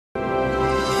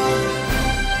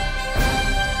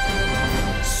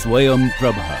Swayam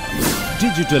Prabha.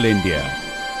 Digital India.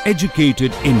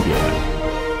 Educated India.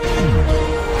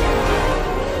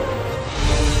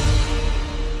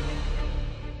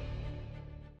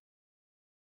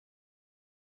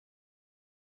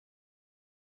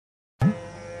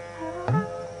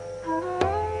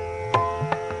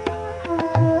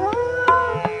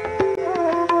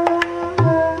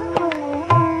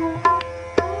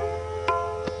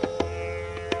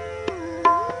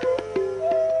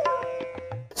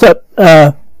 So,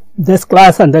 this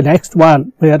class and the next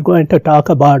one, we are going to talk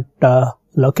about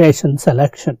location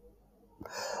selection.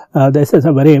 This is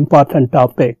a very important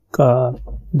topic.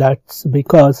 That's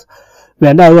because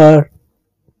whenever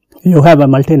you have a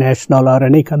multinational or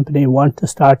any company want to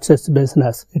start its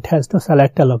business, it has to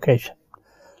select a location.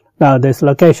 Now, this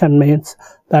location means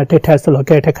that it has to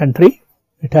locate a country,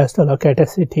 it has to locate a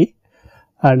city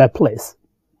and a place.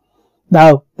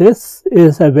 Now, this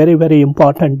is a very, very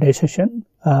important decision.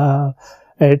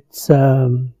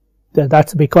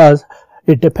 That's because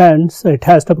it depends, it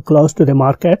has to be close to the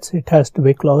markets, it has to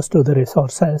be close to the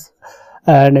resources,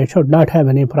 and it should not have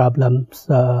any problems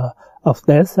of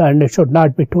this, and it should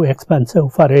not be too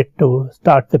expensive for it to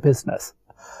start the business.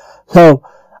 So,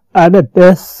 and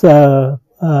this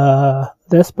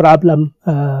problem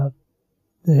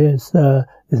is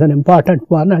an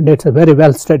important one, and it's a very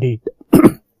well studied.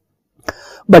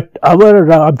 But our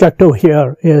objective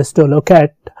here is to look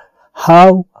at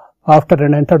how, after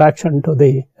an introduction to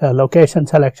the location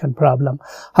selection problem,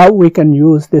 how we can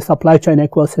use the supply chain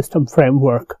ecosystem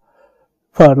framework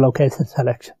for location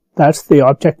selection. That's the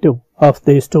objective of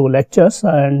these two lectures,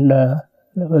 and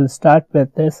we'll start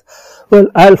with this. Well,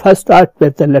 I'll first start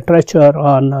with the literature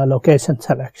on location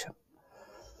selection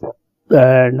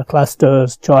and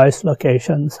clusters, choice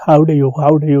locations. How do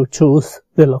you choose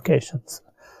the locations?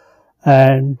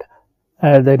 And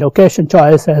the location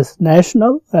choice as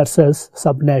national versus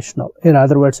subnational. In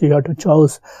other words, you have to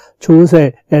choose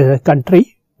a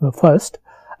country first,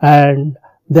 and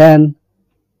then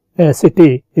a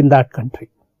city in that country.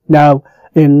 Now,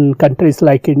 in countries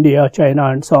like India, China,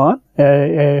 and so on,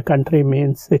 a country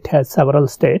means it has several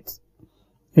states.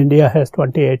 India has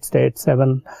 28 states,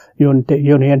 7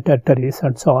 union territories,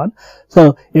 and so on.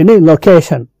 So, any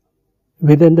location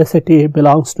within the city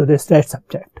belongs to the state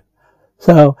subject.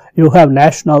 So, you have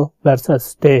national versus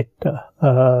state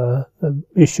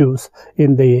issues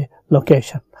in the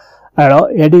location.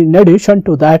 And in addition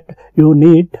to that, you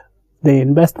need the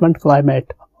investment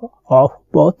climate of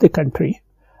both the country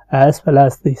as well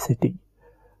as the city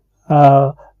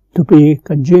to be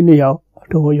congenial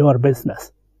to your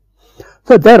business.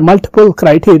 So, there are multiple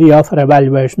criteria for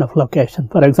evaluation of location.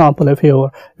 For example, if you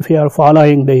are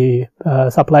following the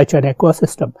supply chain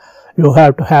ecosystem, you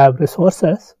have to have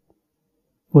resources,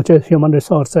 which is human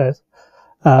resources,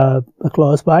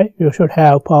 close by. You should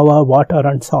have power, water,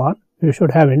 and so on. You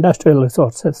should have industrial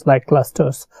resources like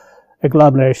clusters,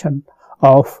 agglomeration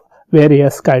of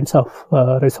various kinds of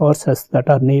resources that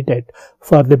are needed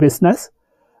for the business.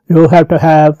 You have to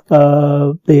have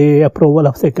the approval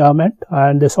of the government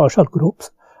and the social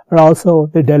groups, and also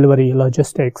the delivery,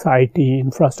 logistics, IT,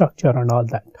 infrastructure, and all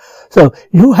that. So,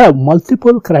 you have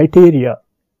multiple criteria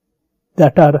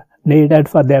that are needed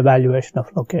for the evaluation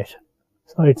of location.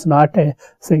 So, it's not a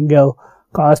single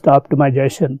cost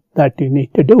optimization that you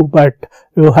need to do, but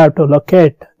you have to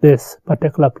locate this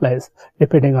particular place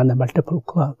depending on the multiple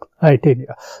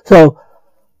criteria. So,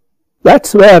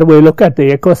 that's where we look at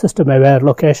the ecosystem aware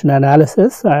location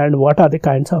analysis and what are the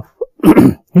kinds of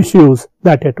issues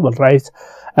that it will raise.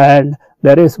 And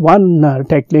there is one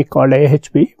technique called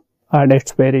AHP and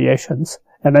its variations,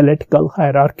 analytical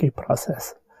hierarchy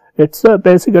process. It's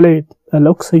basically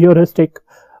looks heuristic,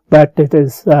 but it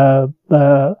is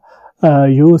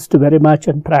used very much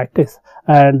in practice,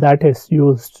 and that is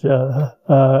used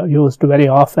very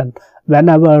often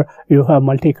whenever you have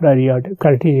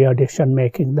multi-criteria decision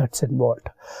making that's involved.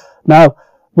 Now,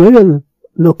 we will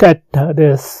look at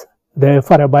this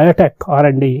for a biotech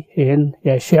R&D in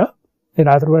Asia. In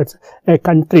other words, a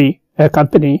company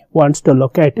wants to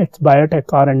locate its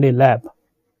biotech R&D lab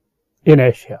in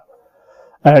Asia.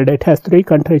 And it has 3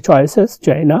 country choices: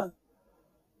 China,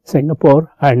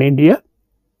 Singapore, and India.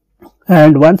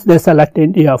 And once they select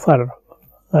India for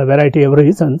a variety of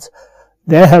reasons,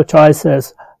 they have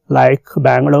choices like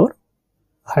Bangalore,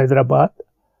 Hyderabad,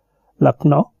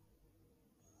 Lucknow,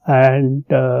 and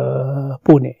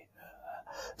Pune.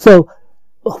 So,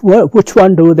 which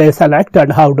one do they select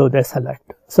and how do they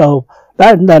select? So,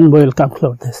 then we will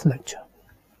conclude this lecture.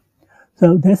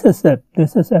 So, this is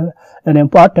an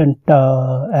important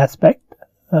aspect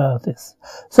this.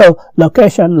 So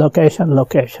location, location,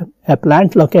 location. A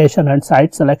plant location and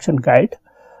site selection guide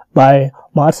by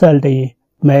Marcel D.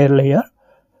 Meirlier,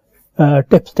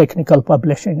 TIPS Technical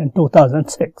Publishing in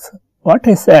 2006. What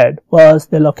he said was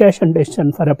the location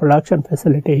decision for a production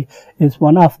facility is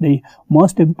one of the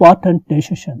most important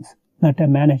decisions that a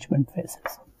management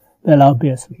faces. Well,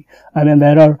 obviously, I mean,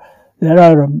 there are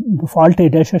faulty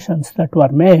decisions that were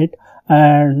made,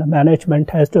 and management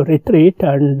has to retreat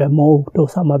and move to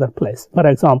some other place. For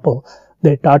example,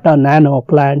 the Tata Nano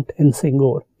plant in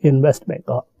Singur in West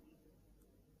Bengal.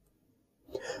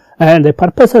 And the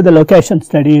purpose of the location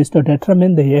study is to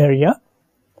determine the area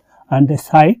and the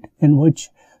site in which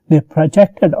the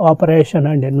projected operation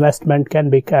and investment can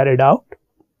be carried out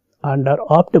under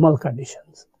optimal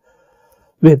conditions,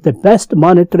 with the best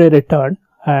monetary return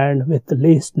and with the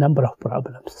least number of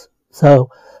problems.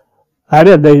 So, I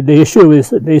mean, the issue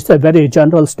is, it's a very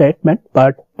general statement,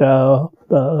 but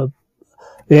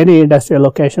any industrial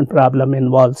location problem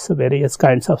involves various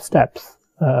kinds of steps.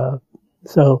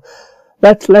 So,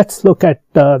 let's look at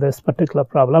this particular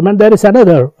problem. And there is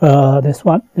another, this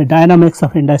one, the dynamics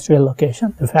of industrial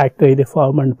location, the factory, the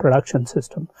firm and production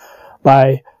system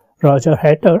by Roger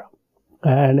Hatter.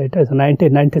 And it is a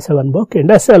 1997 book.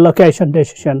 Industrial location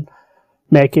decision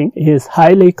making is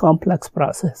highly complex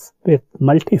process with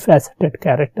multifaceted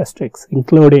characteristics,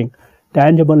 including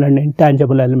tangible and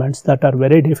intangible elements that are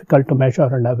very difficult to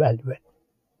measure and evaluate.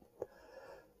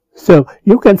 So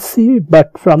you can see,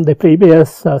 but from the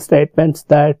previous statements,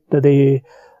 that the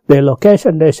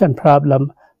location decision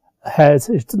problem has,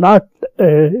 it's not,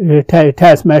 it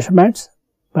has measurements,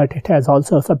 but it has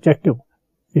also subjective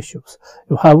issues.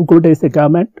 How good is the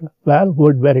government? Well,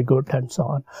 good, very good, and so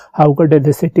on. How good is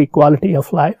the city quality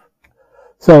of life?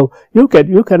 So you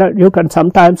can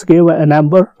sometimes give a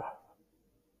number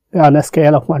on a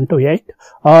scale of 1 to 8,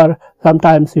 or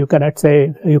sometimes you cannot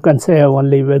say, you can say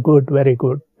only very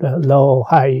good, low,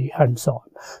 high, and so on.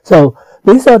 So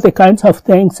these are the kinds of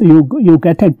things you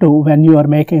get into when you are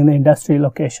making the industry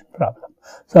location problem.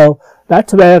 So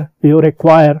that's where you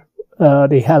require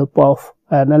the help of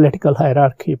analytical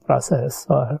hierarchy process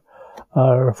or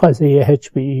fuzzy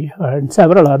AHP and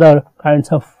several other kinds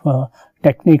of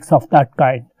techniques of that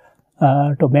kind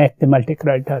to make the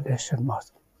multi-criteria decision model.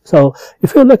 So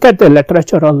if you look at the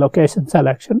literature on location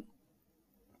selection,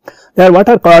 they are what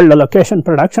are called the location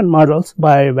production models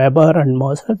by Weber and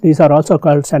Moser. These are also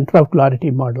called center of gravity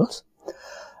models.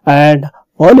 And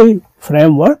OLI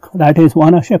framework, that is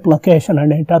ownership, location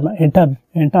and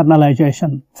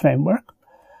internalization framework.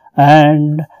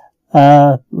 And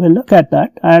we'll look at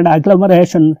that. And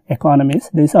agglomeration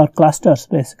economies, these are clusters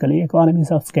basically,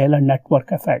 economies of scale and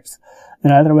network effects.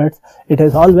 In other words, it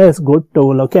is always good to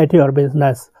locate your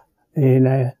business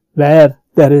in where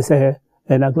there is an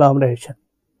agglomeration.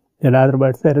 In other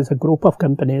words, there is a group of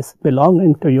companies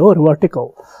belonging to your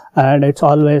vertical, and it's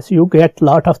always, you get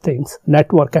lot of things,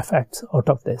 network effects out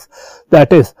of this.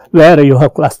 That is where you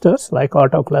have clusters like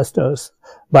auto clusters,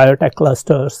 biotech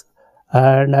clusters,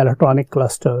 and electronic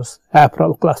clusters,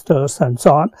 apparel clusters, and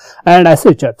so on, and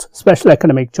SEZs, special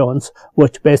economic zones,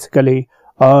 which basically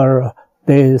are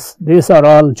these are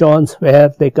all zones where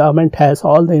the government has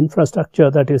all the infrastructure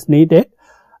that is needed,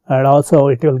 and also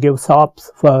it will give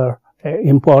shops for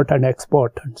import and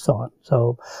export and so on.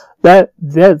 So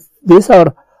these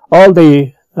are all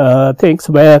the things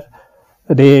where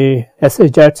the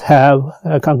SEZs have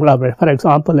a conglomerate. For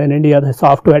example, in India, the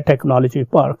software technology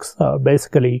parks are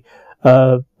basically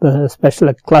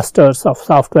special clusters of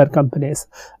software companies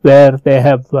where they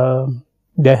have a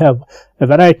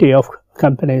variety of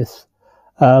companies,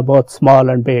 both small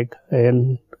and big,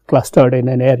 clustered in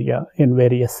an area in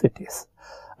various cities.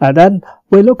 And then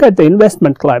we look at the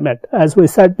investment climate. As we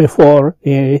said before,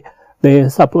 the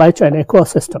supply chain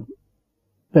ecosystem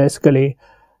basically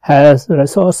has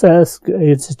resources,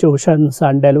 institutions,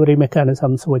 and delivery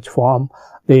mechanisms which form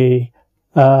the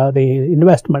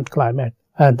investment climate,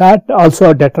 and that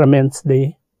also determines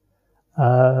the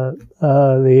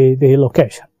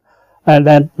location. And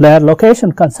then there are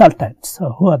location consultants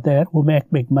who are there, who make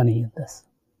big money in this.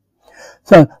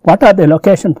 So what are the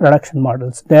location production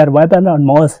models? They are Weber and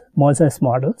Moses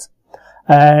models,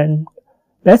 and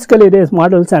basically these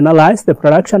models analyze the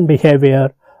production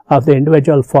behavior of the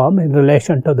individual firm in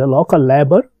relation to the local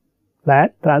labor,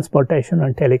 land, transportation,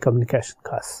 and telecommunication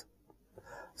costs.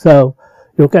 So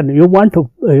you want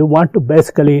to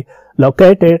basically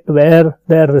locate it where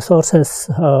their resources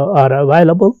are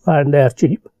available and they are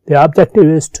cheap. The objective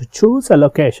is to choose a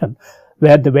location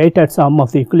where the weighted sum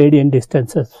of the Euclidean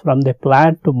distances from the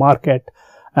plant to market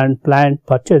and plant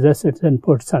purchases its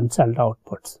inputs and sell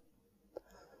outputs.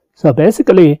 So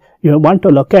basically, you want to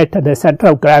locate the center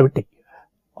of gravity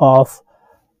of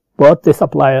both the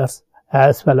suppliers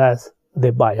as well as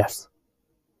the buyers,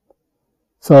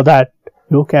 so that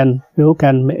you can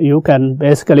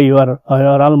basically you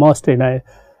are almost in an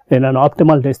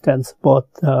optimal distance both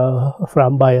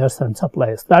from buyers and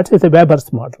suppliers. That is the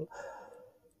Weber's model.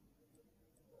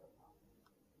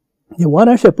 The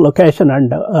ownership location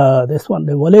and this one,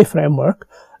 the Woolley framework.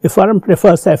 The firm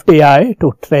prefers FDI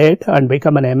to trade and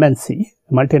become an MNC,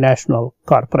 multinational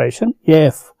corporation,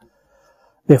 if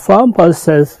the firm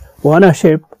possesses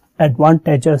ownership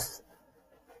advantages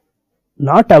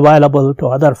not available to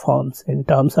other firms in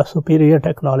terms of superior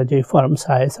technology, firm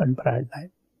size and brand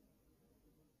name.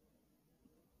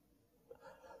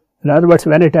 In other words,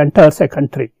 when it enters a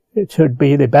country, it should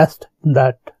be the best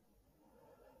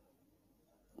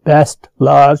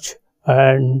large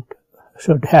and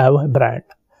should have a brand.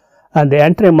 And the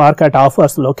entry market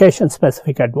offers location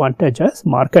specific advantages,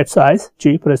 market size,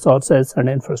 cheap resources and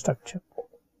infrastructure.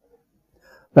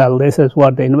 Well, this is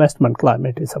what the investment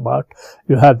climate is about.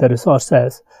 You have the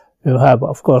resources, you have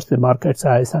of course the market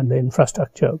size and the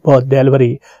infrastructure, both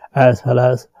delivery as well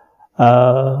as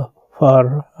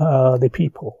for the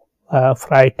people,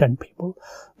 freight and people.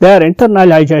 Their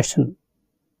internalization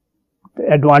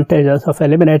advantages of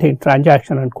eliminating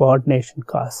transaction and coordination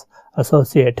costs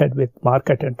associated with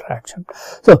market interaction.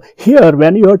 So here,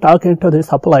 when you are talking to the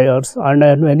suppliers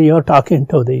and when you are talking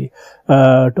to the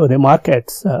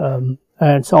markets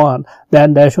and so on,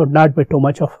 then there should not be too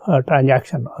much of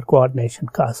transaction or coordination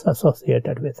costs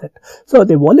associated with it. So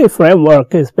the Woolley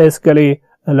framework is basically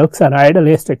looks an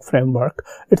idealistic framework.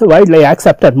 It's a widely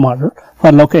accepted model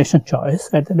for location choice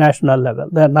at the national level.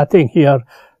 There is nothing here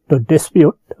to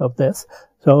dispute of this.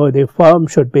 So the firm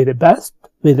should be the best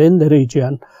within the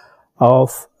region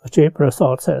of cheap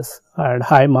resources and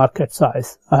high market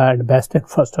size and best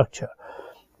infrastructure.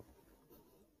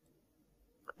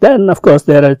 Then of course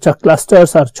there are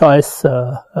clusters or choice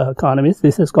economies.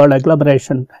 This is called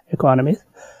agglomeration economies.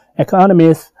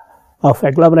 Economies of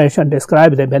agglomeration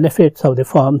describe the benefits of the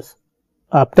firms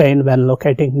obtained when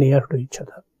locating near to each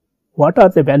other. What are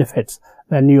the benefits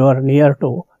when you are near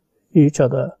to each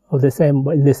other of the same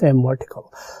in the same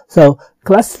vertical? So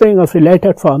clustering of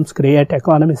related firms create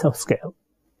economies of scale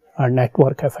and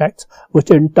network effects,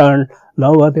 which in turn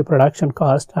lower the production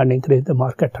cost and increase the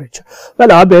market reach.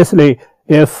 Well, obviously,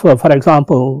 if for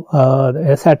example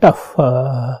a set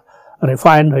of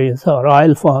refineries or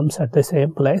oil firms at the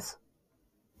same place,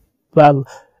 well,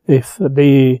 if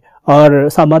or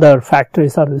some other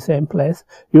factories are the same place,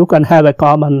 you can have a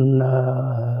common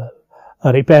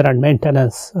repair and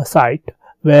maintenance site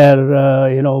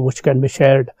where which can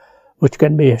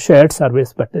be a shared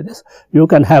service. But you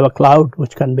can have a cloud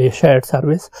which can be a shared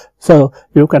service. So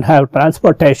you can have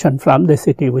transportation from the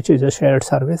city, which is a shared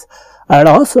service. And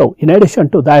also, in addition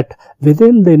to that,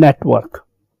 within the network,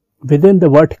 within the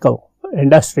vertical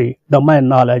industry domain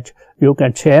knowledge, you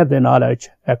can share the knowledge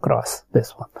across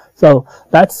this one. So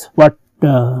that's what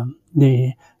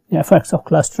the effects of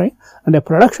clustering. And the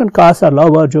production costs are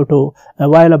lower due to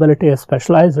availability of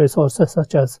specialized resources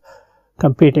such as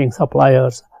competing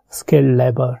suppliers, skilled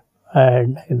labor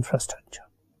and infrastructure.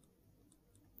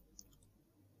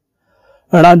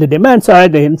 And on the demand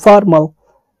side, the informal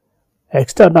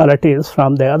externalities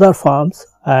from the other firms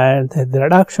and the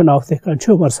reduction of the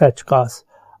consumer such costs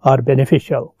are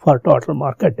beneficial for total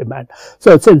market demand.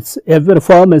 So since every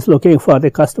firm is looking for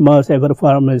the customers, every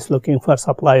firm is looking for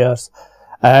suppliers,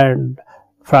 and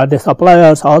for the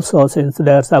suppliers also, since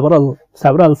there are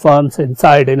several firms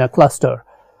inside in a cluster,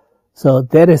 so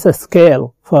there is a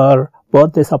scale for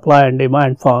both the supply and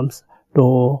demand firms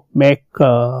to make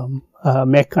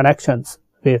connections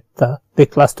with the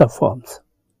cluster firms.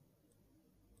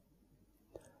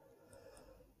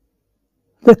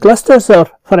 The clusters are,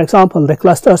 for example, the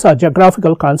clusters are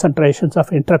geographical concentrations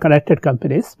of interconnected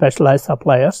companies, specialized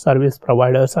suppliers, service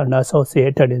providers and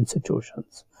associated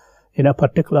institutions in a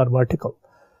particular vertical.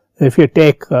 If you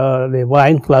take the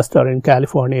wine cluster in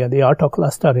California, the auto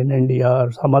cluster in India,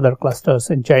 or some other clusters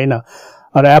in China,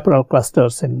 or apparel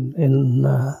clusters in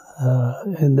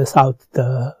the south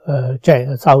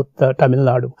Tamil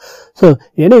Nadu. So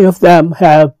any of them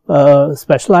have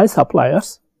specialized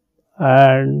suppliers,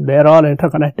 and they are all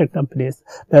interconnected companies.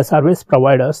 They are service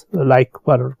providers, like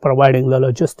for providing the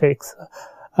logistics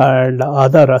and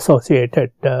other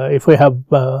associated. If we have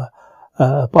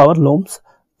power looms,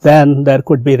 then there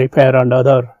could be repair and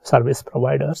other service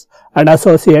providers, and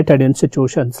associated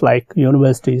institutions like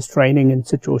universities, training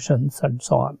institutions and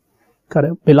so on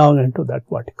belong into that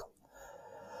vertical.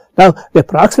 Now, the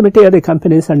proximity of the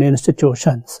companies and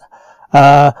institutions.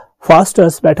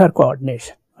 fosters better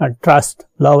coordination and trust,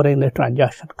 lowering the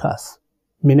transaction costs,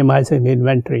 minimizing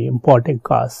inventory, importing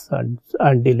costs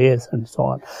and delays and so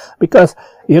on. Because,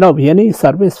 any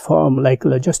service firm like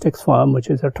logistics firm, which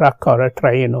is a truck or a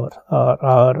train or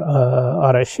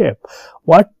a ship,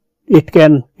 what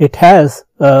it has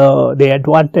the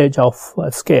advantage of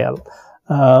scale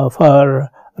for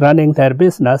running their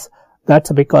business.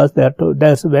 That's because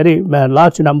there's a very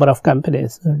large number of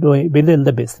companies doing within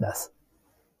the business.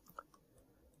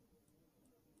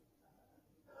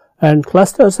 And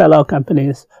clusters allow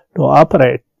companies to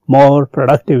operate more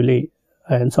productively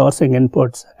in sourcing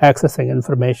inputs, accessing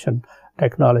information,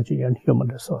 technology, and human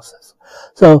resources.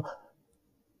 So,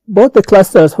 both the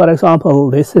clusters, for example,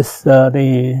 this is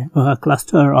the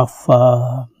cluster of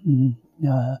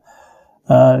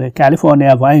the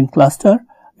California wine cluster.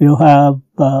 You have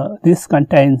this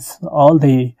contains all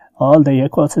the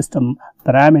ecosystem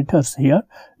parameters here.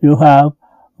 You have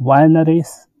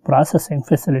wineries, processing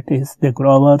facilities, the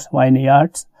growers,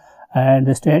 vineyards, and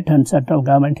the state and central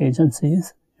government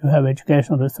agencies. You have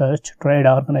education, research, trade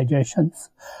organizations,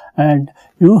 and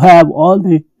you have all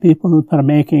the people for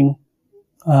making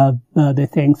the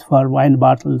things for wine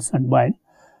bottles and wine.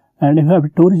 And you have a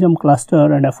tourism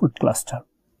cluster and a food cluster.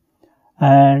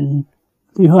 And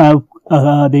you have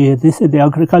this is the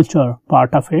agriculture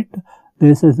part of it.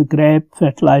 This is the grape,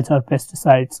 fertilizer,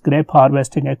 pesticides, grape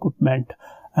harvesting equipment,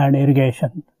 and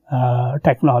irrigation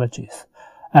technologies.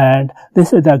 And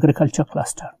this is the agriculture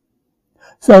cluster.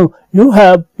 So, you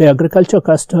have the agriculture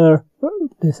cluster,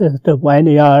 this is the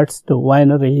vineyards, the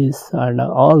wineries, and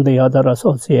all the other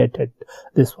associated,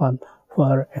 this one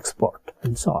for export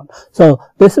and so on. So,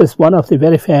 this is one of the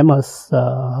very famous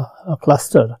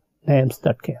cluster names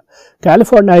that came.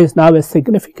 California is now a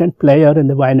significant player in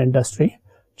the wine industry,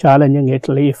 challenging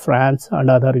Italy, France, and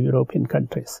other European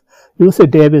countries. UC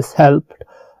Davis helped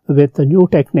with the new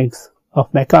techniques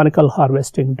of mechanical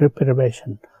harvesting, drip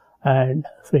irrigation, and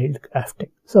field grafting.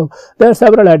 So, there are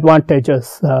several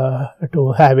advantages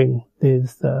to having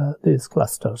these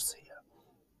clusters here.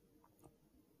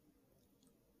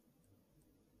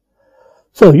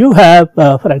 So, you have,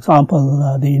 for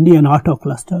example, the Indian auto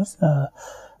clusters.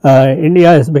 India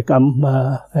has become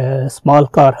a small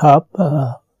car hub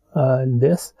in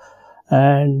this,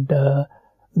 and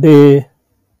the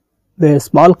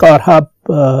small car hub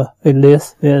in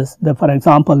this is for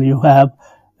example, you have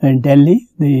in Delhi,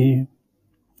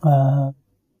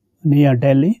 near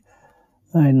Delhi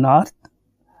in north,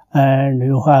 and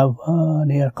you have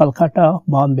near Kolkata,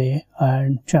 Bombay,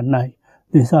 and Chennai.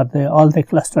 These are all the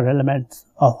cluster elements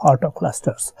of auto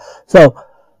clusters. So,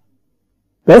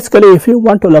 basically, if you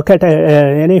want to look at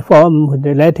any firm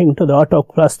relating to the auto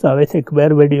cluster, I think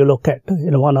where would you look at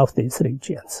in one of these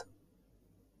regions?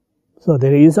 So,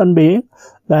 the reason being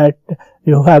that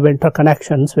you have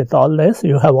interconnections with all this,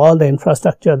 you have all the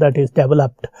infrastructure that is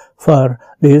developed for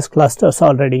these clusters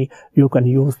already, you can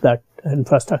use that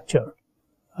infrastructure,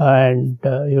 and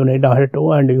you need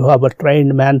to, and you have a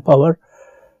trained manpower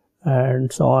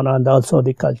and so on, and also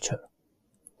the culture.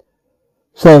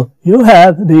 So, you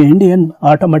have the Indian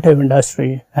automotive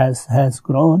industry has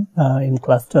grown in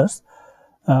clusters,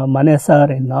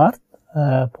 Manesar in north,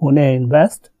 Pune in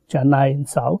west, Chennai in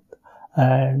south,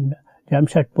 and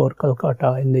Jamshedpur,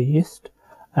 Kolkata in the east,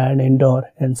 and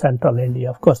Indore in central India.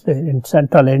 Of course, in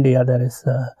central India there is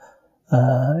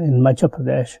in Madhya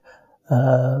Pradesh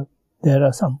there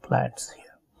are some plants here.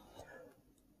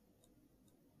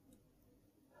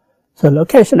 So,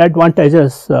 location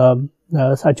advantages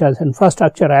such as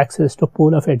infrastructure access to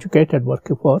pool of educated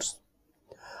workforce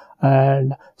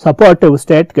and supportive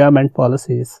state government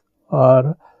policies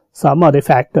are some of the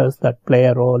factors that play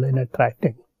a role in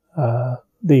attracting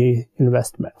the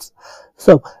investments.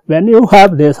 So, when you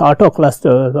have these auto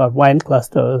clusters or wine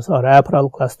clusters or apparel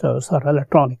clusters or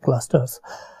electronic clusters,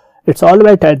 it's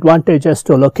always advantageous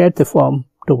to locate the firm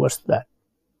towards that.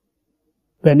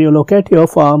 When you locate your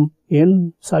firm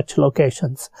in such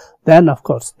locations, then of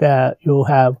course there you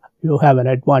have an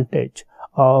advantage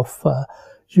of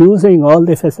using all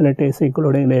the facilities,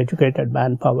 including the educated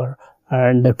manpower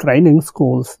and the training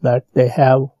schools that they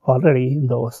have already in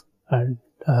those. And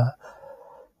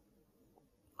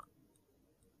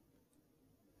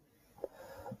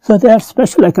so there are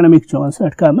special economic zones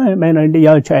that come. I mean,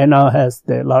 India, China has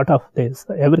a lot of this.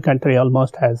 Every country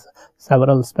almost has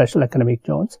several special economic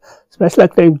zones. Special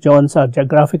economic zones are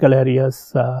geographical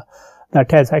areas that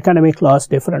has economic laws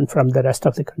different from the rest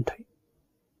of the country.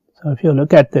 So, if you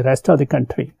look at the rest of the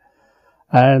country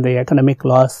and the economic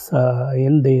laws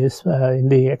in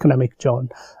the economic zone,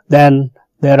 then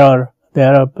they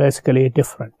are basically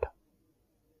different.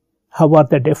 How are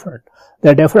they different?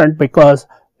 They're different because,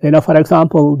 for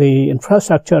example, the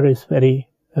infrastructure is very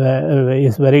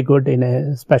good in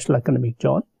a special economic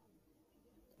zone.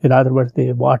 In other words,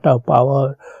 the water,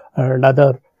 power, and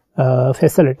other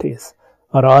facilities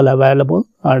are all available,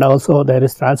 and also there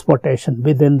is transportation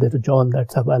within the zone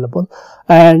that's available.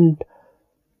 And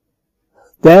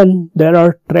then there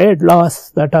are trade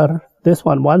laws that are this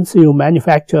one. Once you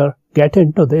manufacture, get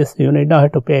into this, you need not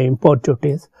have to pay import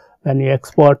duties. When you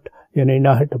export, you need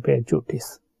not have to pay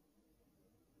duties.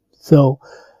 So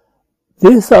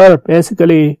these are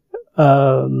basically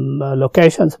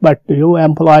locations, but you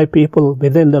employ people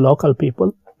within the local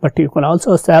people, but you can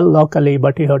also sell locally,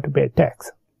 but you have to pay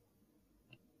tax.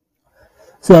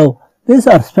 So these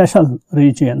are special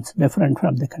regions different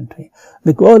from the country.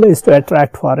 The goal is to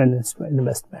attract foreign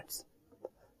investments.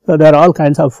 So there are all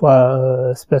kinds of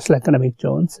special economic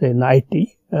zones in IT,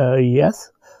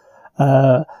 yes,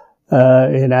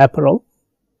 in apparel,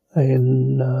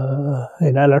 in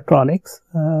electronics.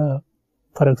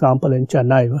 For example, in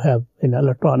Chennai, you have in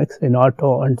electronics, in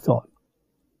auto, and so on.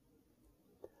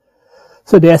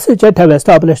 So the SEZ have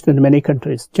established in many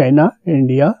countries: China,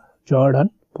 India, Jordan,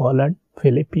 Poland,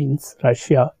 Philippines,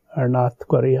 Russia, and North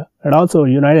Korea, and also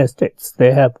United States.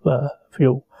 They have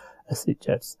few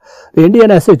SEZs. The Indian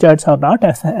SEZs are not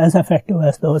as effective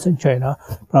as those in China,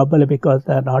 probably because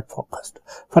they are not focused.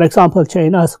 For example,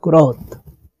 China's growth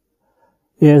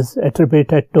is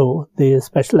attributed to the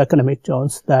special economic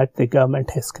zones that the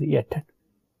government has created.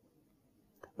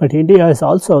 But India is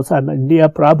also, India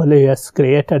probably has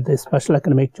created the special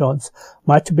economic zones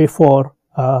much before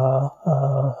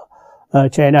China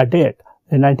did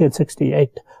in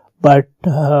 1968, but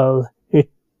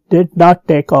it did not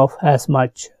take off as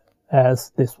much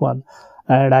as this one.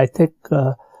 And I think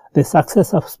the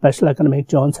success of special economic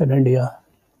zones in India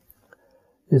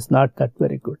is not that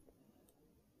very good.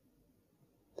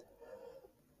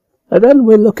 And then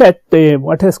we look at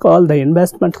what is called the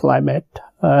investment climate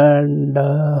and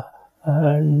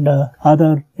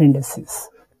other indices.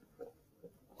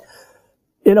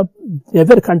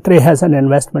 Every country has an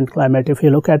investment climate. If you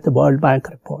look at the World Bank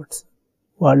reports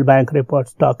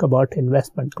talk about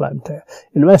investment climate.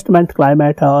 Investment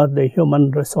climate are the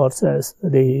human resources,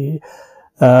 the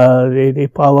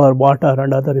power, water,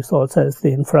 and other resources,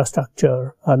 the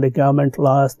infrastructure, and the government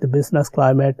laws, the business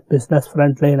climate, business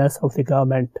friendliness of the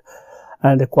government,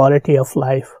 and the quality of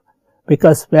life.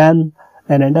 Because when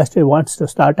an industry wants to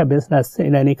start a business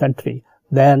in any country,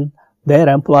 then their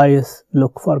employees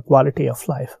look for quality of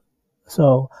life.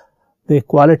 So the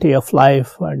quality of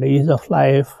life and ease of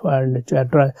life and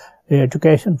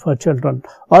education for children,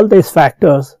 all these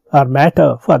factors are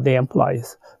matter for the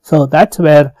employees. So that's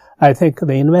where I think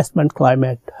the investment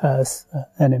climate has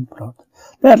an improvement.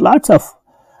 There are lots of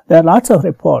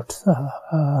reports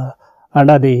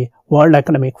under the World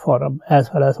Economic Forum as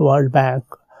well as World Bank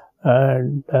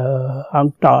and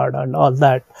UNCTAD and all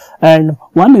that. And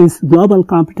one is Global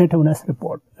Competitiveness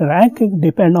Report. Ranking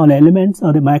depend on elements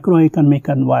of the macroeconomic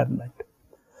environment,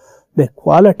 the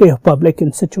quality of public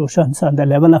institutions, and the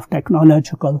level of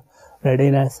technological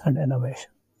readiness and innovation.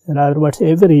 In other words,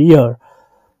 every year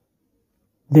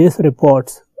these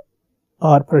reports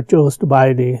are produced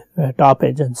by the top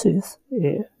agencies.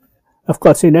 Of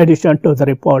course, in addition to the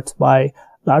reports by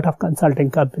a lot of consulting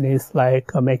companies like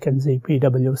McKinsey,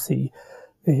 PwC,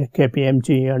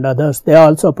 KPMG, and others, they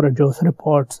also produce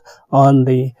reports on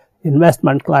the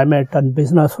investment climate and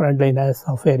business friendliness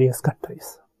of various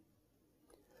countries.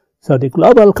 So the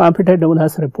Global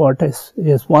Competitiveness Report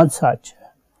is one such.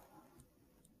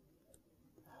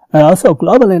 And also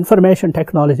Global Information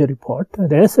Technology Report.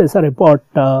 This is a report,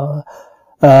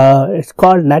 it's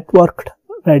called Networked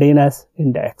Readiness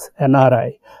Index,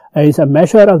 NRI. It is a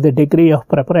measure of the degree of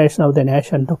preparation of the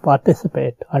nation to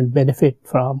participate and benefit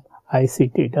from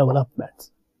ICT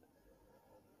developments.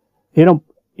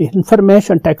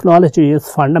 Information technology is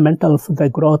fundamental for the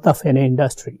growth of any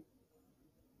industry.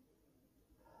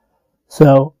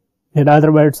 So, in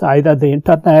other words, either the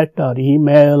internet or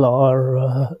email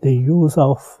or the use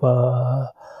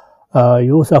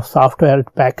of software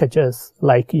packages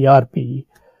like ERP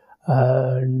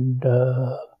and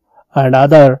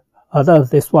other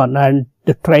this one, and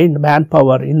the trained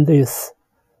manpower in this,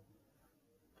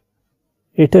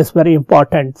 it is very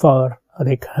important for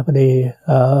the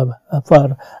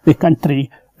country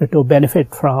to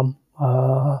benefit from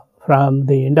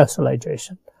the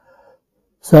industrialization.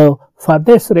 So, for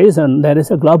this reason, there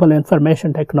is a Global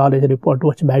Information Technology Report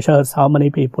which measures how many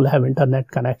people have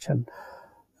internet connection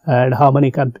and how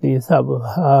many companies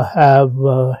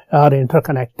are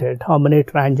interconnected, how many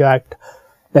transact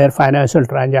their financial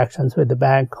transactions with the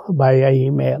bank via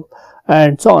email,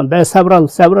 and so on. There are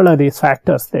several of these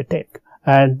factors they take,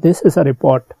 and this is a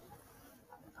report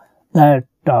that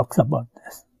talks about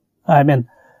this. And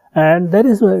there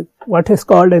is what is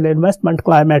called an investment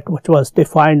climate, which was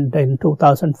defined in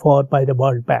 2004 by the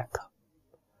World Bank.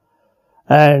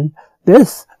 And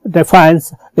this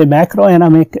defines the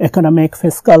macroeconomic,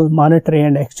 fiscal, monetary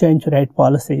and exchange rate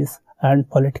policies and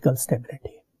political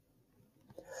stability.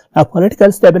 Now,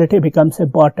 political stability becomes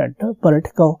important.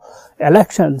 Political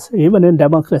elections, even in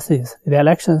democracies, the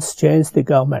elections change the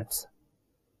governments.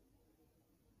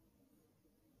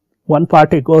 One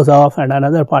party goes off and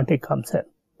another party comes in.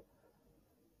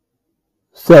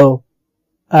 So,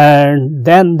 and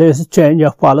then there's change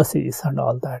of policies and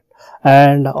all that.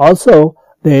 And also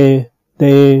the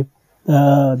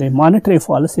monetary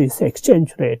policies,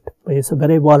 exchange rate is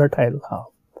very volatile now.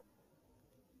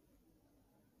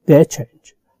 They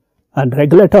change. And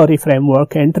regulatory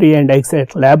framework, entry and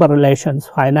exit, labor relations,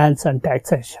 finance and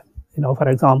taxation. For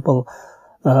example,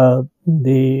 the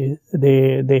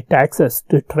taxes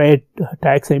to trade,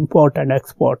 tax import and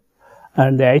export,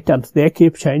 and the items, they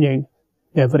keep changing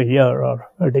every year, or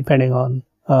depending on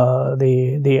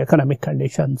the economic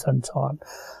conditions and so on.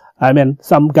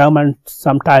 Some governments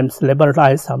sometimes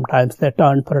liberalize, sometimes they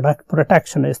turn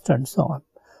protectionist and so on.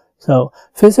 So,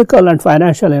 physical and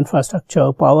financial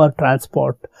infrastructure, power,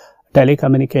 transport,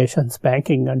 telecommunications,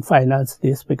 banking and finance,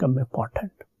 these become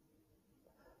important.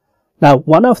 Now,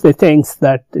 one of the things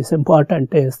that is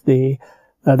important is the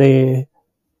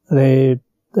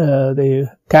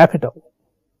capital.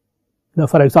 Now,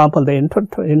 for example, the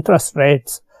interest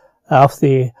rates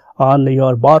on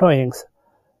your borrowings,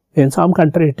 in some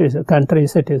countries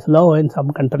it is low, in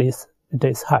some countries it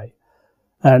is high.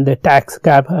 And the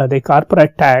the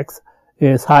corporate tax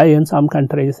is high in some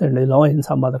countries and low in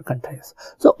some other countries.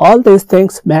 So all these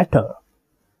things matter,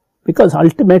 because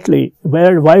ultimately,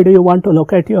 why do you want to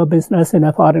locate your business in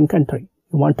a foreign country?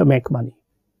 You want to make money.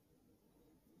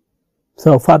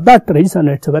 So for that reason,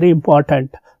 it's very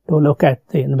important to look at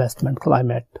the investment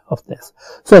climate of this.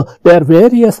 So there are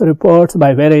various reports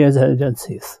by various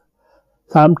agencies.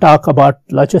 Some talk about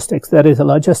logistics. There is a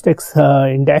logistics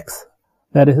index.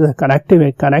 There is a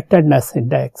connectedness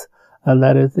index. And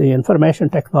there is the information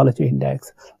technology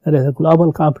index. There is a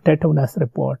global competitiveness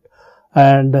report.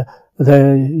 And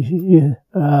the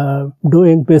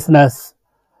doing business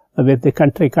with the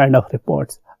country kind of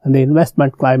reports, and the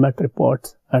investment climate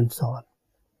reports, and so on.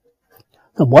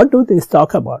 So what do these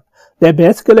talk about? They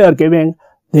basically are giving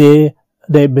the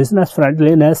business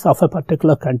friendliness of a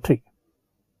particular country.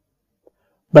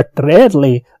 But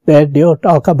rarely they do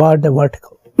talk about the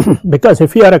vertical. Because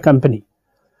if you are a company,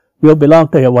 you belong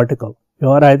to a vertical. You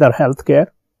are either healthcare,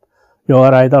 you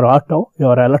are either auto, you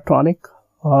are electronic,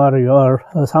 or you are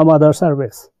some other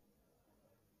service,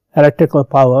 electrical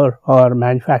power or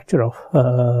manufacture of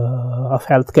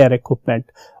healthcare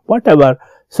equipment, whatever.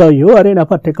 So you are in a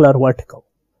particular vertical.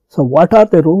 So what are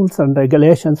the rules and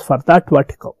regulations for that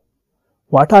vertical?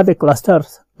 What are the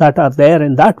clusters that are there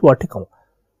in that vertical?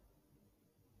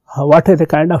 What is the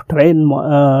kind of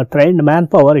trained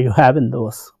manpower you have in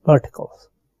those verticals?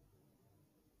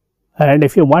 And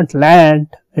if you want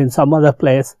land in some other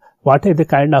place, what is the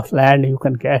kind of land you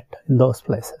can get in those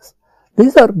places?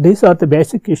 These are the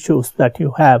basic issues that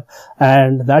you have,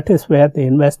 and that is where the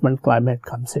investment climate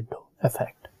comes into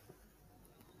effect.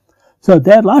 So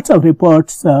there are lots of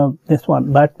reports, this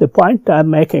one, but the point I am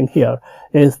making here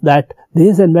is that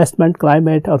these investment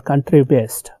climate are country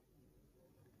based.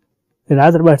 In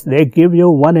other words, they give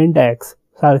you one index,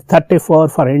 34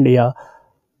 for India,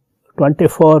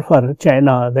 24 for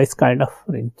China, this kind of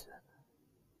range.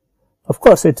 Of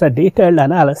course, it's a detailed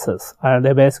analysis, and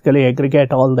they basically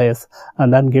aggregate all this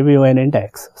and then give you an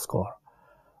index score.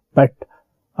 But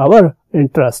our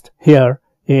interest here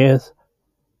is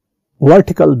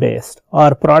vertical based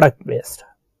or product based.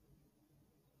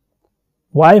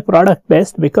 Why product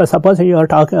based? Because suppose you are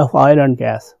talking of oil and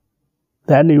gas,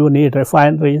 then you need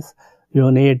refineries,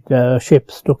 you need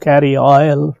ships to carry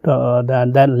oil,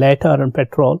 and then later and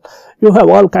petrol. You have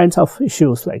all kinds of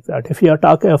issues like that. If you are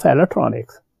talking of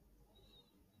electronics,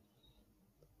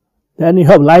 then you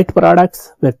have light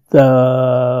products with like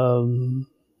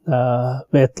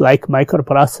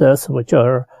microprocessors, which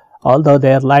are, although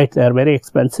they are light, they are very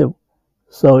expensive,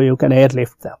 so you can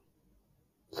airlift them.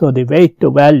 So the weight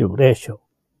to value ratio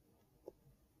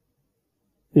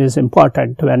is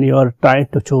important when you are trying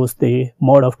to choose the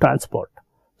mode of transport.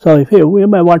 So if you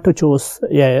may want to choose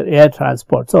air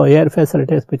transport, so air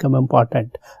facilities become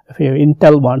important if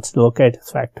Intel wants to locate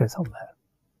its factory somewhere.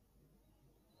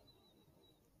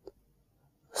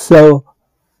 So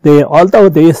although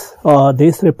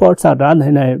these reports are done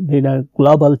in a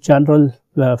global general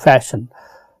fashion,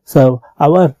 so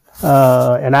our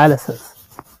analysis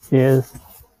is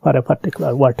for a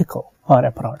particular vertical or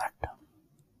a product.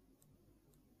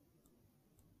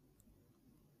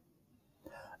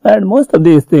 And most of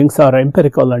these things are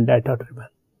empirical and data driven.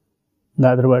 In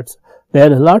other words,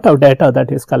 there is a lot of data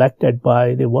that is collected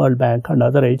by the World Bank and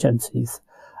other agencies,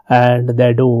 and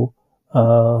they do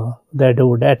data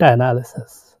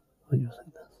analysis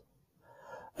using this.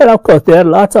 And of course, there are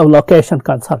lots of location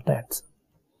consultants.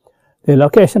 The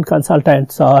location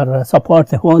consultants support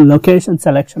the whole location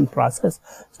selection process,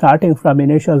 starting from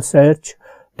initial search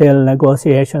till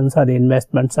negotiations on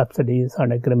investment subsidies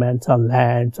and agreements on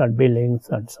lands and buildings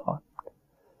and so on.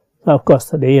 So of course,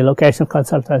 the location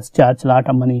consultants charge a lot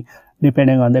of money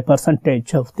depending on the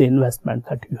percentage of the investment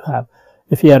that you have.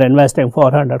 If you are investing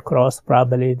 400 crores,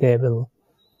 probably they will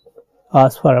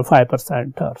ask for a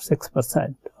 5% or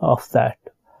 6% of that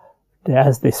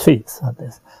as these fees on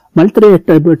this.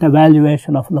 Multi-attribute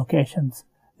evaluation of locations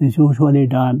is usually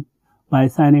done by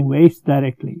assigning weights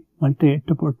directly.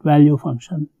 Multi-attribute value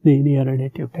function, linear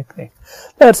additive technique.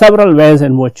 There are several ways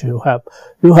in which you have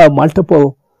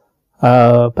multiple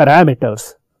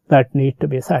parameters that need to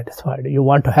be satisfied. You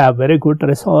want to have very good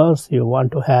resource, you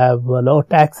want to have low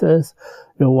taxes,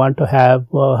 you want to have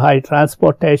high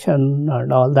transportation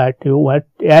and all that.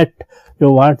 Yet you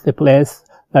want the place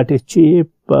that is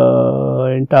cheap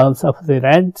in terms of the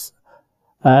rents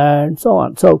and so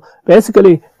on. So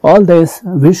basically, all this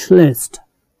wish list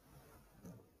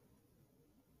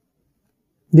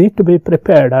need to be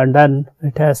prepared, and then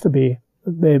it has to be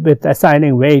with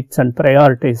assigning weights and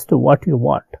priorities to what you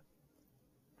want.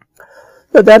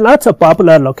 So there are lots of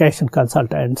popular location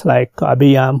consultants like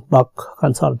IBM, Buck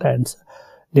Consultants,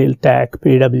 Dealtech,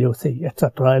 PwC,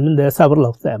 etc. I mean, there are several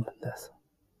of them in this.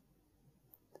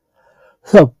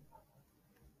 So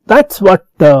that's what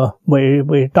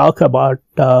we talk about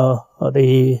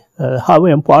how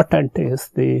important is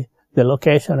the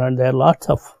location, and there are lot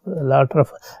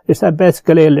of it's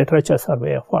basically a literature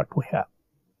survey of what we have.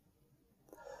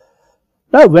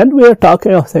 Now, when we are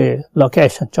talking of the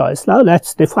location choice, now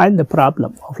let's define the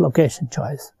problem of location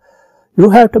choice. You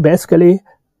have to basically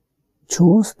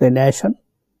choose the nation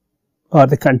or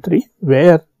the country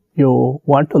where you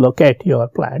want to locate your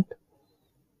plant,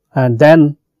 and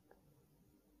then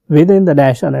within the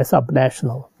nation a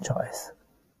subnational choice.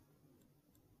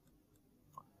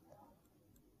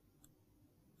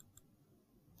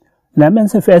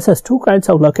 MNC faces two kinds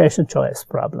of location choice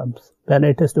problems when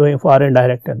it is doing foreign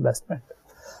direct investment.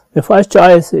 The first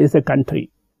choice is the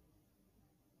country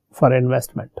for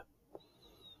investment.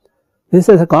 This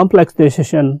is a complex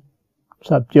decision,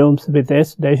 subsumes with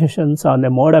its decisions on the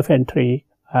mode of entry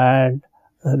and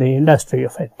the industry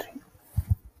of entry.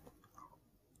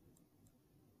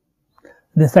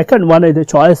 The second one is the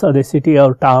choice of the city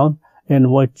or town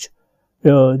in which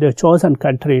the chosen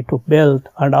country to build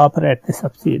and operate the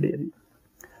subsidiary.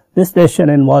 This decision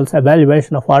involves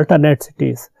evaluation of alternate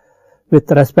cities with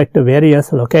respect to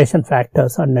various location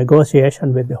factors and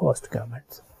negotiation with the host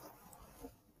governments.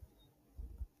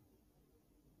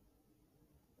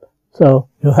 So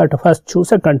you have to first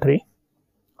choose a country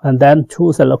and then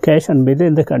choose a location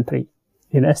within the country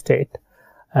in a state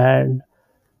and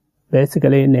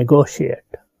basically negotiate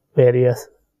various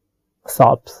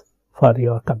SOPs for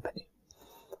your company.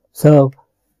 So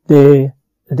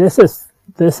this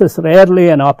is rarely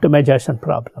an optimization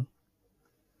problem.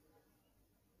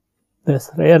 This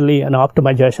is rarely an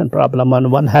optimization problem,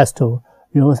 and one has to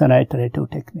use an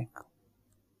iterative technique.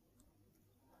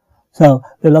 So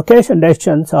the location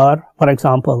decisions are, for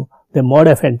example, the mode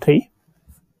of entry.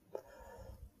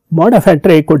 Mode of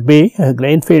entry could be a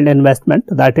greenfield investment,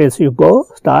 that is, you go,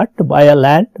 start to buy a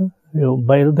land, you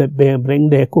bring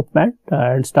the equipment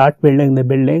and start building the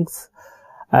buildings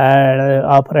and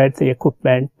operate the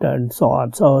equipment and so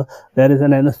on. So there is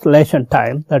an installation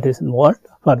time that is involved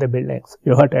for the buildings.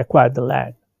 You have to acquire the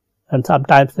land, and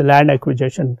sometimes the land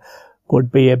acquisition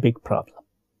could be a big problem.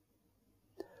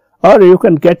 Or you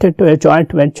can get into a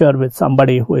joint venture with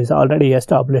somebody who is already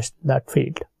established in that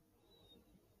field,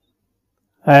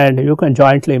 and you can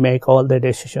jointly make all the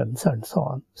decisions and so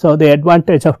on. So the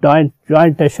advantage of joint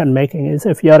decision making is,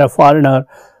 if you are a foreigner,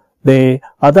 the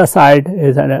other side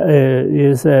is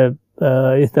the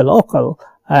local,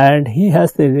 and he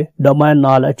has the domain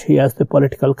knowledge, he has the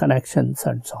political connections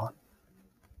and so on.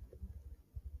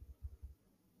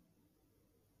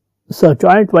 So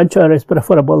joint venture is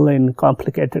preferable in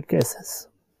complicated cases.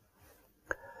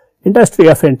 Industry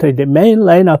of entry, the main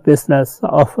line of business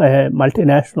of a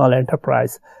multinational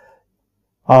enterprise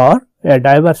or a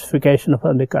diversification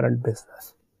from the current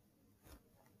business.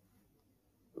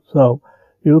 So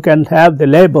you can have the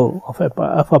label of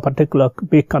a particular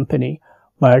big company,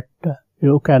 but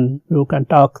you can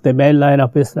talk the main line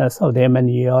of business of the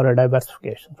M&E or a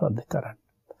diversification from the current.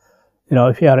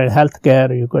 If you are in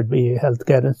healthcare, you could be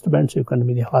healthcare instruments, you can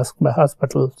be the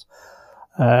hospitals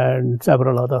and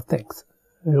several other things.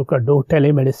 You could do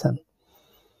telemedicine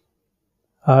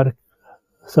or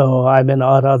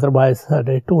otherwise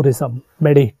the tourism,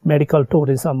 medical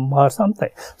tourism or something.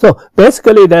 So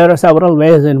basically there are several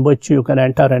ways in which you can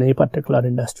enter any particular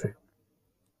industry.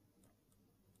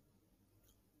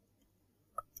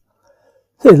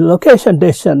 See, location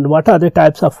decision, what are the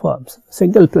types of firms?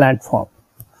 Single plant firm.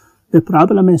 The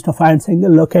problem is to find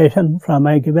single location from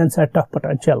a given set of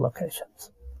potential locations.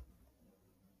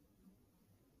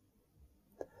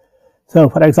 So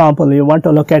for example, you want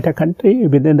to locate a country,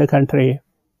 within the country,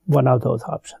 one of those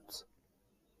options.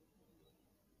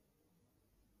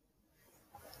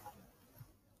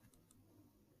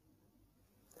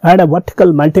 And a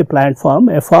vertical multi-plant firm,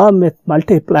 a firm with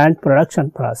multi-plant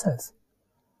production process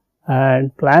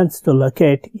and plans to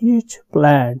locate each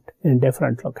plant in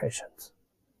different locations.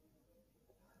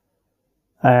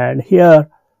 And here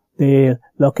the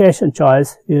location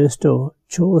choice is to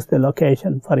choose the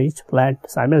location for each plant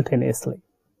simultaneously.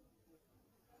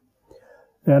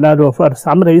 For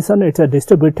some reason, it's a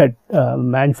distributed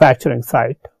manufacturing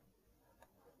site.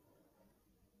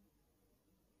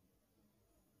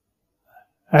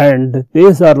 And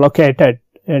these are located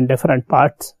in different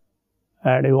parts,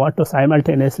 and you want to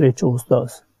simultaneously choose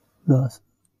those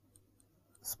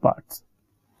spots.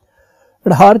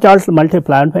 But horizontal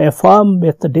multi-plant, a firm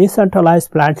with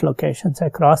decentralized plant locations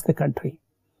across the country,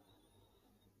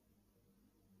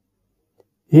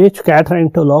 each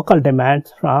catering to local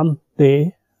demands from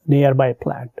the nearby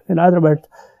plant. In other words,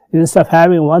 instead of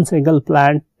having one single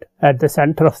plant at the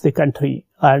center of the country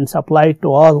and supplied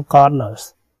to all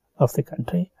corners of the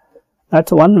country,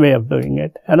 that's one way of doing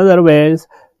it. Another way is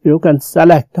you can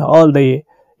select all the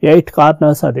 8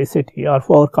 corners of the city or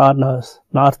 4 corners,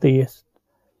 northeast,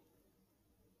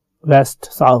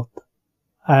 west, south,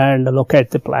 and locate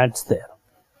the plants there.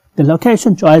 The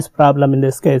location choice problem in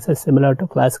this case is similar to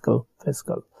classical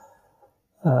fiscal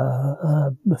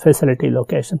facility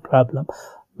location problem,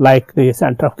 like the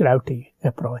center of gravity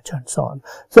approach and so on.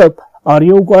 So are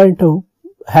you going to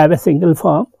have a single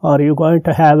firm, or are you going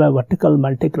to have a vertical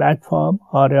multi-plant firm,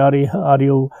 or are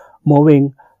you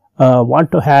moving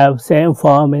want to have same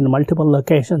firm in multiple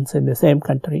locations in the same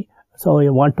country? So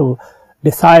you want to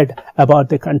decide about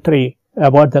the country,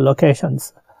 about the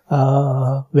locations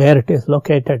where it is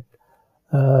located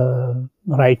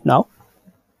right now.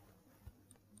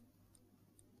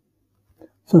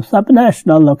 So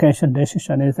subnational location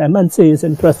decision is MNC is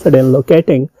interested in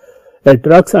locating a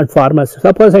drugs and pharmacy.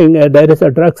 Supposing there is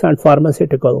a drugs and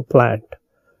pharmaceutical plant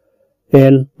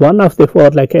in one of the 4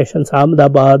 locations,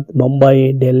 Ahmedabad,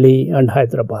 Mumbai, Delhi and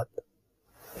Hyderabad.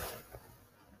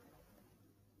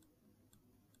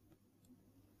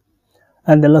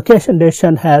 And the location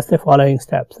decision has the following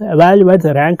steps. Evaluate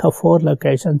the rank of 4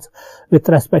 locations with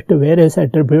respect to various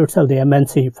attributes of the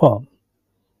MNC firm,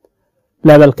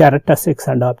 level characteristics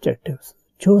and objectives.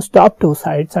 Choose top 2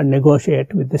 sites and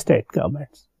negotiate with the state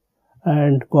governments,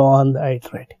 and go on the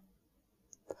iterating.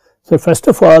 So first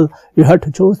of all, you have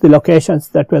to choose the locations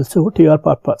that will suit your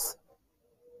purpose,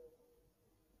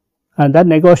 and then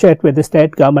negotiate with the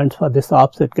state governments for the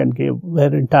shops it can give,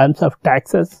 where in terms of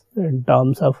taxes, in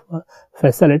terms of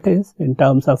facilities, in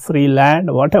terms of free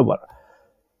land, whatever.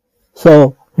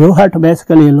 So you have to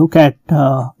basically look at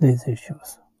these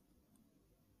issues.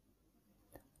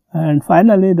 And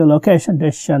finally, the location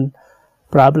decision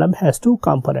problem has 2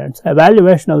 components: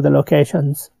 evaluation of the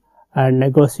locations and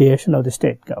negotiation of the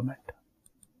state government.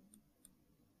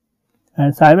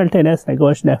 And simultaneous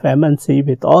negotiation of MNC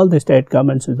with all the state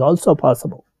governments is also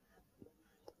possible.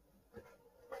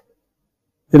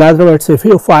 In other words, if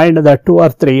you find that 2 or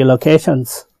 3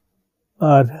 locations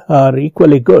are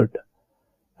equally good,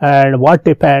 and what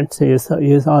depends is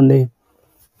on the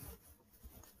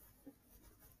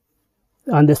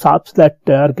shops that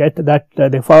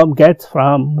the firm gets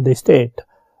from the state,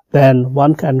 then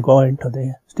one can go into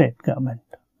the state government,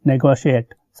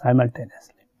 negotiate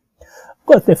simultaneously. Of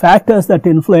course, the factors that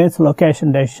influence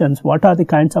location decisions, what are the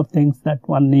kinds of things that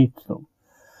one needs to?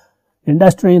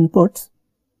 Industry inputs,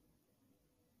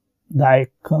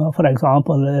 like for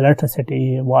example,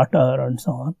 electricity, water and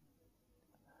so on,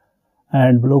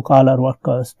 and blue collar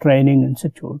workers, training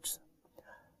institutes.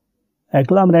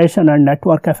 Agglomeration and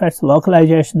network effects,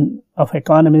 localization of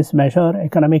economies measure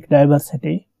economic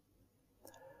diversity,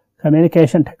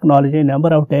 communication technology,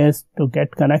 number of days to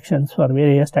get connections for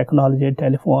various technology,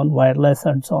 telephone, wireless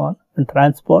and so on, and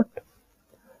transport,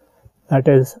 that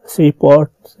is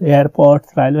seaports, airports,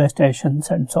 railway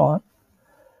stations and so on.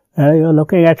 And you are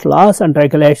looking at laws and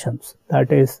regulations,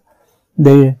 that is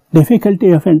the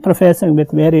difficulty of interfacing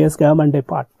with various government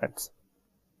departments.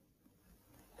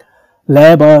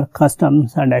 Labor,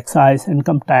 customs and excise,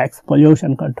 income tax,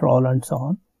 pollution control and so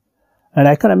on. And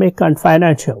economic and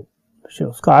financial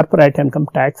issues, corporate income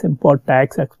tax, import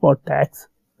tax, export tax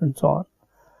and so on.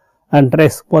 And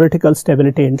risk, political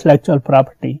stability, intellectual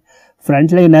property,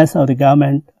 friendliness of the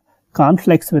government,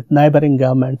 conflicts with neighboring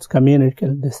governments,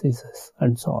 communicable diseases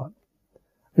and so on.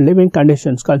 Living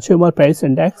conditions, consumer price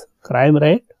index, crime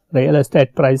rate, real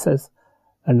estate prices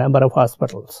and number of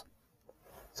hospitals.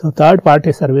 So third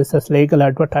party services, legal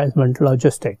advertisement,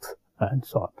 logistics and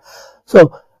so on.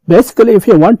 So basically if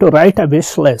you want to write a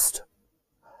wish list,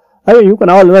 you can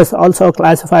always also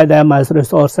classify them as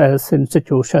resources,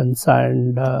 institutions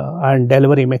and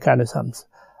delivery mechanisms.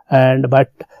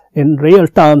 But in real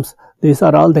terms, these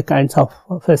are all the kinds of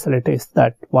facilities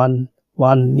that one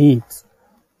needs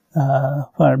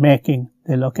for making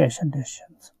the location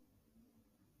decisions.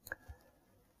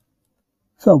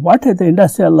 So what is the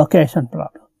industrial location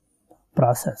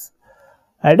process?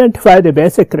 Identify the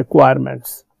basic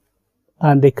requirements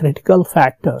and the critical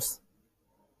factors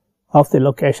of the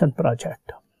location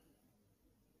project.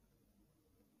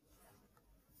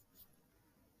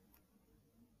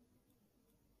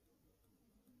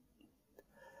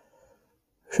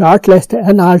 Shortlist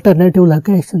n alternative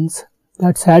locations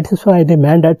that satisfy the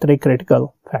mandatory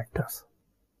critical factors.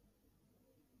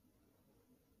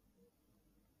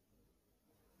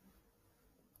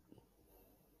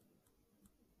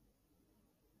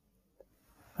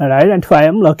 And identify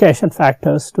m location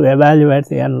factors to evaluate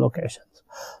the n locations.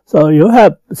 So you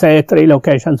have say 3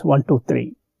 locations, 1, 2,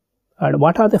 3. And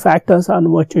what are the factors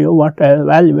on which you want to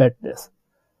evaluate this?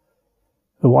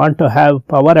 You want to have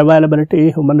power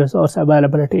availability, human resource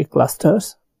availability,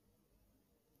 clusters.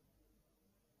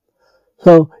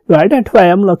 So you identify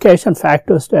m location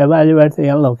factors to evaluate the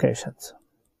n locations.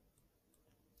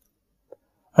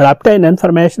 And obtain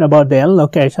information about the n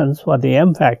locations for the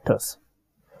m factors.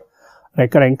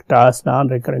 Recurring costs,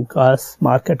 non-recurring costs,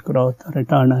 market growth,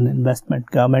 return on investment,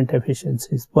 government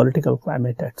efficiencies, political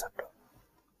climate, etc.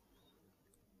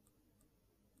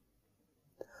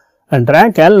 And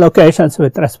rank n locations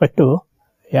with respect to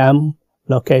m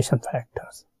location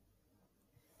factors.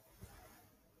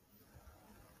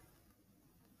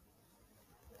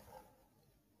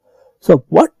 So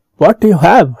what you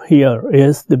have here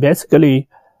is basically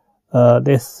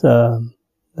the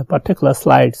particular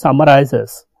slide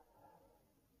summarizes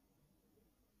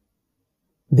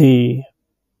the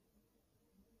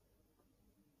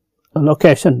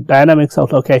location, dynamics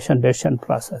of location decision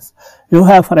process. You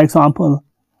have, for example,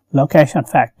 location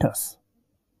factors.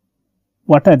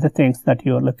 What are the things that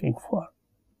you are looking for?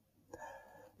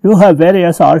 You have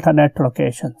various alternate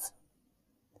locations,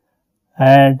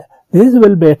 and these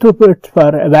will be attributes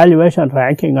for evaluation,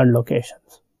 ranking and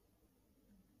locations.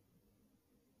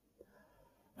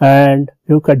 And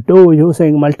you could do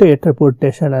using multi-attribute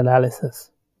decision analysis.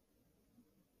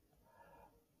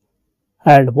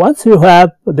 And once you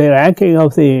have the ranking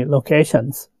of the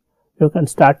locations, you can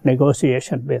start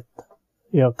negotiation with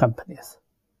your companies.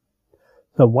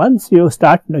 So once you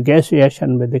start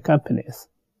negotiation with the companies,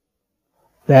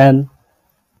 then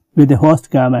with the host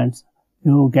governments,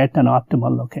 you get an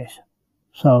optimal location.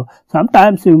 So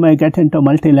sometimes you may get into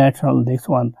multilateral this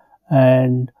one,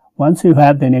 and once you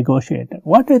have the negotiated,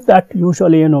 what is that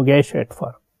usually you negotiate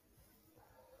for?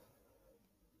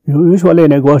 You usually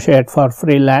negotiate for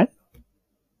free land,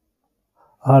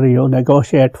 or you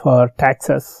negotiate for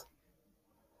taxes,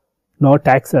 no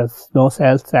taxes, no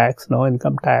sales tax, no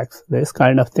income tax, this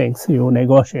kind of things you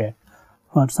negotiate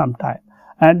for some time,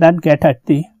 and then get at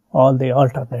all the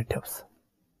alternatives.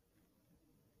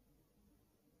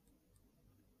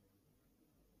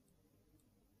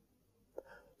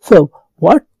 So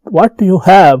what you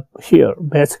have here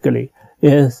basically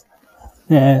is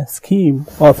a scheme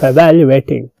of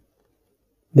evaluating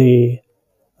the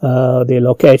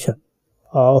location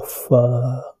of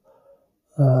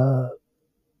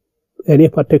any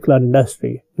particular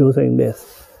industry using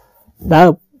this.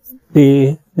 Now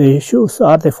the issues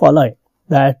are the following,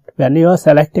 that when you are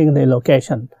selecting the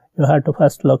location, you have to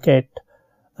first locate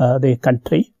the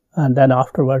country, and then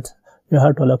afterwards you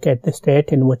have to locate the state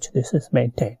in which this is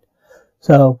maintained.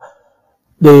 So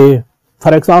for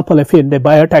example, if in the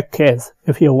biotech case,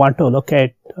 if you want to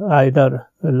locate you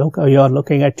are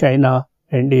looking at China,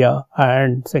 India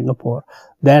and Singapore,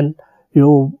 then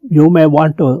you may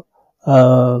want to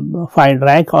find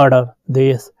rank order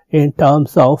these in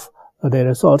terms of the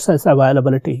resources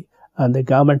availability and the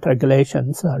government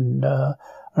regulations and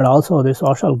also the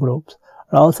social groups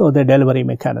and also the delivery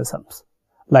mechanisms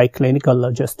like clinical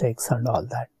logistics and all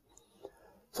that.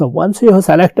 So once you have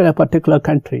selected a particular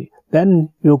country, then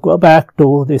you go back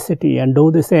to the city and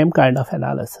do the same kind of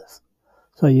analysis.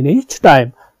 So in each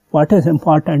time, what is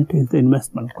important is the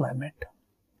investment climate.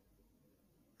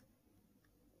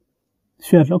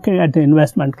 If you are looking at the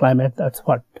investment climate, that's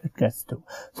what it gets to.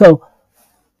 So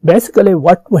basically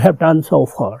what we have done so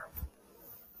far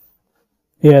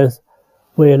is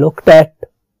we looked at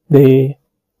the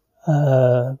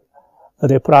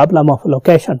problem of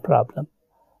location problem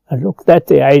and looked at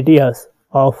the ideas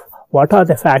of what are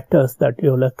the factors that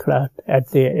you look at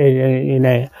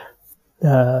the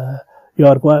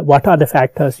what are the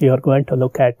factors you are going to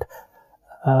look at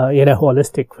in a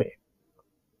holistic way.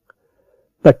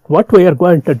 But what we are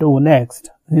going to do next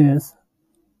is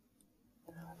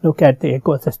look at the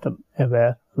ecosystem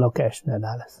aware location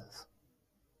analysis.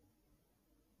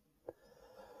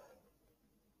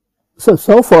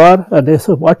 So far, this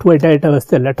is what we did was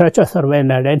the literature survey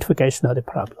and identification of the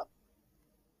problem.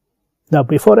 Now,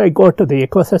 before I go to the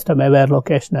ecosystem aware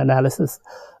location analysis,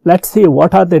 let's see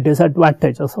what are the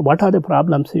disadvantages, what are the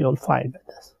problems you will find in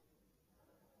this.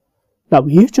 Now,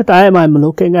 each time I am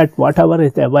looking at whatever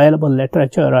is the available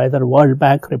literature, either World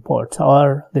Bank reports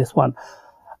or this one,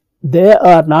 they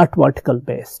are not vertical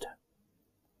based.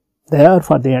 They are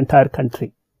for the entire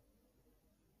country.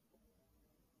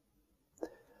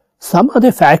 Some of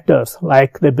the factors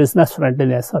like the business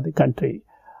friendliness of the country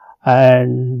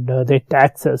and the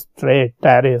taxes, trade,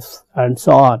 tariffs and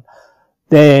so on,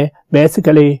 they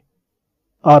basically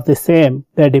are the same.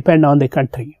 They depend on the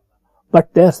country.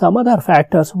 But there are some other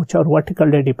factors which are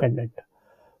vertically dependent.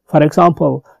 For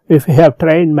example, if you have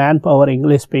trained manpower,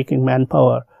 English speaking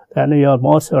manpower, then you are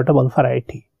more suitable for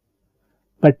IT.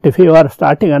 But if you are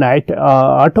starting an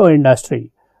auto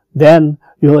industry, then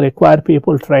you require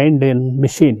people trained in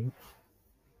machining.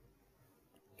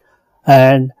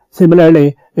 And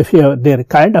similarly, if you have the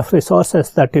kind of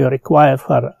resources that you require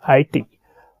for IT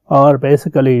or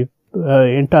basically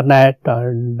internet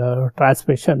and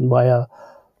transmission via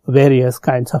various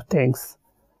kinds of things,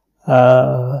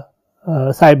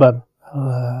 cyber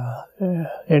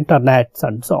internets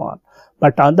and so on.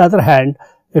 But on the other hand,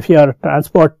 if you are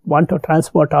want to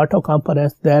transport auto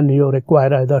components, then you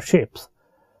require either ships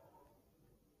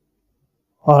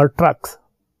or trucks.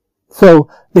 So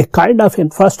the kind of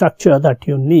infrastructure that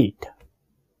you need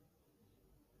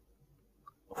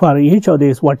for each of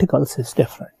these verticals is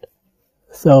different.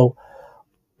 So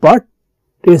what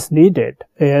is needed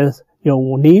is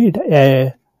you need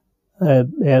a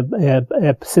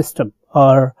system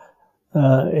or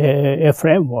a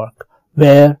framework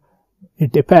where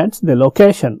it depends, the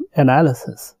location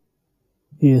analysis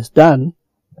is done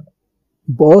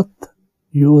both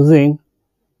using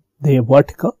the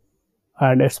vertical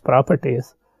and its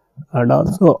properties and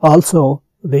also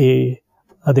the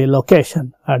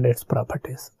location and its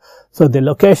properties. So the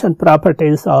location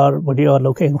properties are what you are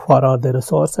looking for are the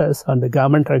resources and the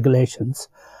government regulations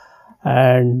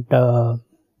and the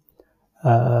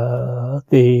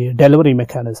delivery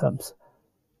mechanisms.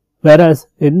 Whereas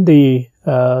in the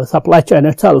supply chain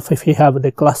itself, if you have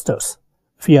the clusters,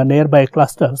 if you are nearby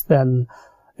clusters, then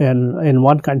in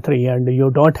one country and you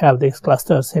don't have these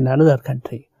clusters in another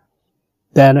country,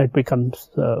 then it becomes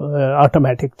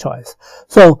automatic choice.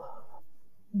 So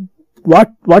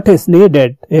what is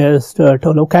needed is to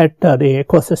look at the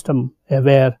ecosystem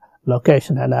aware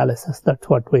location analysis. That's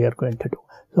what we are going to do.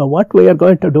 So what we are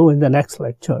going to do in the next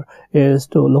lecture is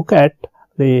to look at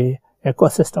the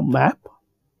ecosystem map,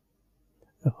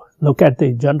 look at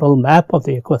the general map of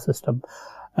the ecosystem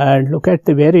and look at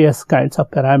the various kinds of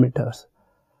parameters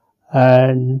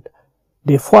and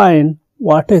define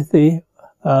what is the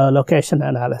location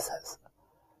analysis.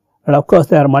 And of course,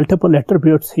 there are multiple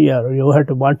attributes here. You have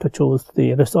to want to choose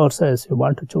the resources, you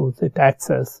want to choose the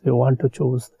taxes, you want to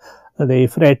choose the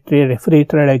free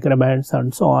trade agreements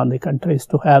and so on, the countries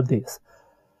to have these.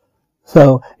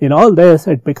 So in all this,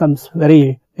 it becomes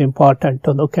very important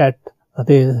to look at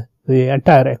the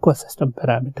entire ecosystem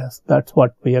parameters. That's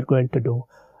what we are going to do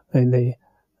in the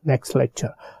next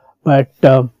lecture. But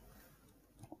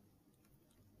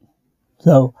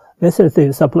so this is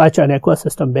the supply chain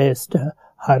ecosystem based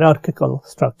hierarchical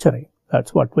structuring.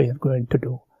 That's what we are going to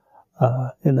do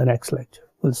in the next lecture.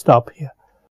 We'll stop here.